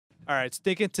All right,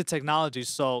 sticking to technology.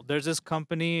 So there's this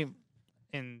company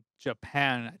in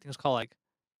Japan. I think it's called like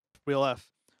Real F.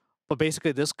 But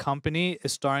basically, this company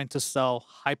is starting to sell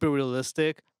hyper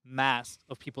realistic masks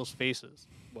of people's faces.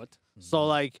 What? So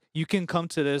like you can come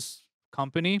to this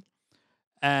company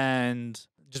and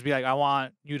just be like, I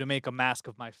want you to make a mask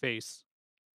of my face.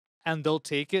 And they'll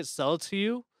take it, sell it to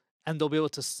you, and they'll be able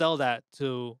to sell that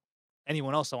to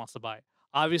anyone else that wants to buy it.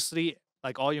 Obviously,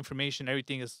 like all your information,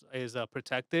 everything is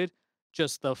protected.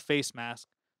 Just the face mask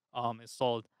is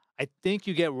sold. I think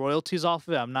you get royalties off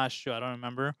of it. I'm not sure. I don't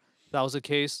remember if that was the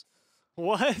case.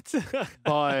 What?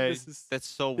 But That's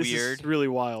so this weird. is really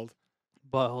wild.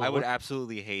 but I would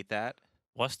absolutely hate that.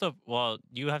 What's the well?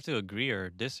 You have to agree or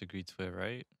disagree to it,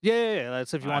 right? yeah.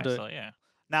 That's if you want to. So yeah,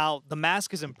 Now the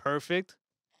mask isn't perfect.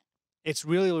 It's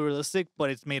really realistic, but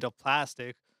it's made of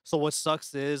plastic. So what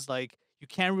sucks is like you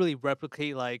can't really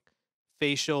replicate like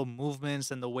facial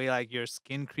movements and the way like your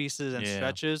skin creases and Yeah.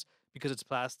 stretches because it's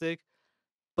plastic.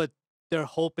 But they're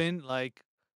hoping like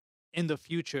in the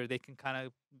future they can kind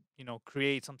of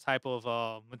create some type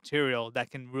of material that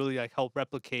can really like help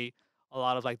replicate a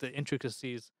lot of like the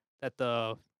intricacies that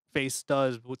the face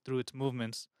does through its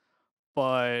movements.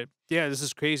 But yeah, this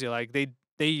is crazy. Like they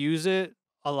use it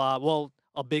a lot. Well,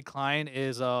 a big client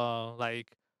is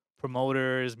like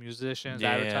promoters, musicians,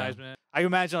 Yeah. advertisement. I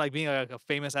imagine like being like a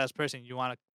famous ass person, you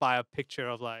want to buy a picture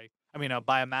of like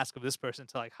buy a mask of this person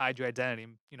to like hide your identity.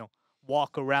 And,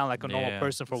 walk around like a normal Yeah.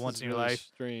 person for This once is in your really life.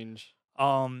 Strange.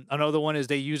 Another one is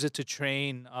they use it to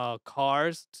train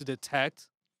cars to detect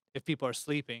if people are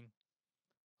sleeping.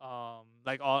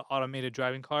 Like automated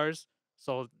driving cars,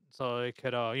 so it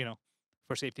could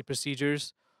for safety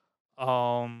procedures,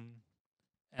 um,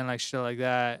 and like shit like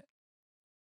that.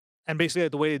 And basically,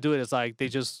 like, the way they do it is like they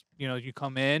just you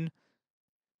come in,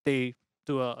 they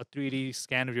do a 3D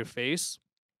scan of your face,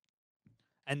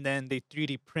 and then they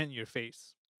 3D print your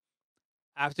face.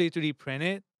 After they 3D print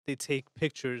it, they take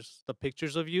the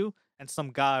pictures of you, and some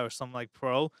guy or some like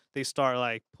pro, they start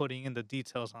like putting in the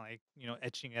details on like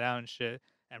etching it out and shit,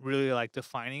 and really like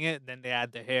defining it. Then they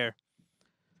add the hair.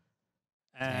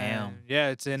 And Damn. yeah,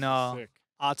 it's in This is sick.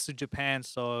 Atsu, Japan.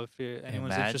 So if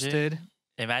anyone's imagine, interested,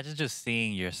 Imagine just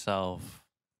seeing yourself.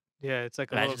 yeah, it's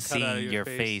like a Imagine little cut out of seeing your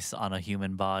face on a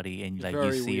human body, and like you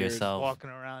Very see weird. yourself. walking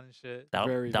around and shit. That'll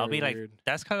Very, be very like weird.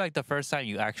 that's kind of like the first time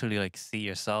you actually like see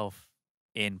yourself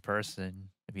in person.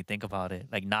 If you think about it,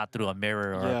 like not through a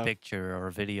mirror or Yeah. a picture or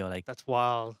a video, like That's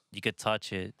wild. you could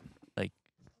touch it. Like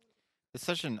It's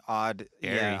such an odd.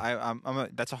 Scary. Yeah,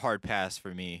 that's a hard pass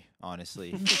for me,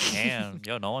 honestly. damn,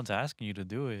 yo, no one's asking you to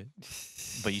do it,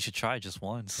 but you should try just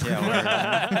once.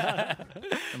 Yeah,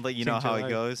 and let you know Change your how it life.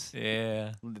 goes.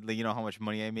 Yeah. Let you know how much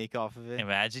money I make off of it.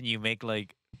 Imagine you make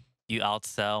like you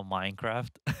outsell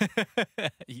Minecraft.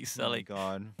 You Oh sell my like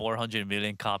god, 400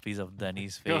 million copies of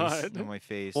Denny's face. God. on my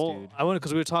face, Well, dude. I want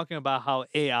because we were talking about how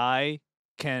AI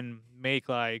can make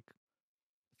like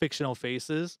fictional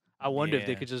faces. I wonder if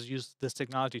they Yeah. could just use this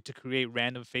technology to create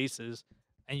random faces,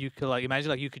 and you could like imagine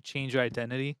like you could change your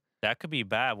identity. That could be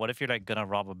bad. What if you're like gonna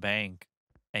rob a bank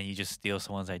and you just steal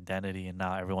someone's identity and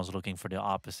now everyone's looking for the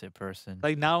opposite person?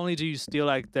 Like not only do you steal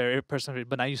like their person,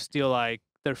 but now you steal like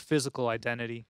their physical identity.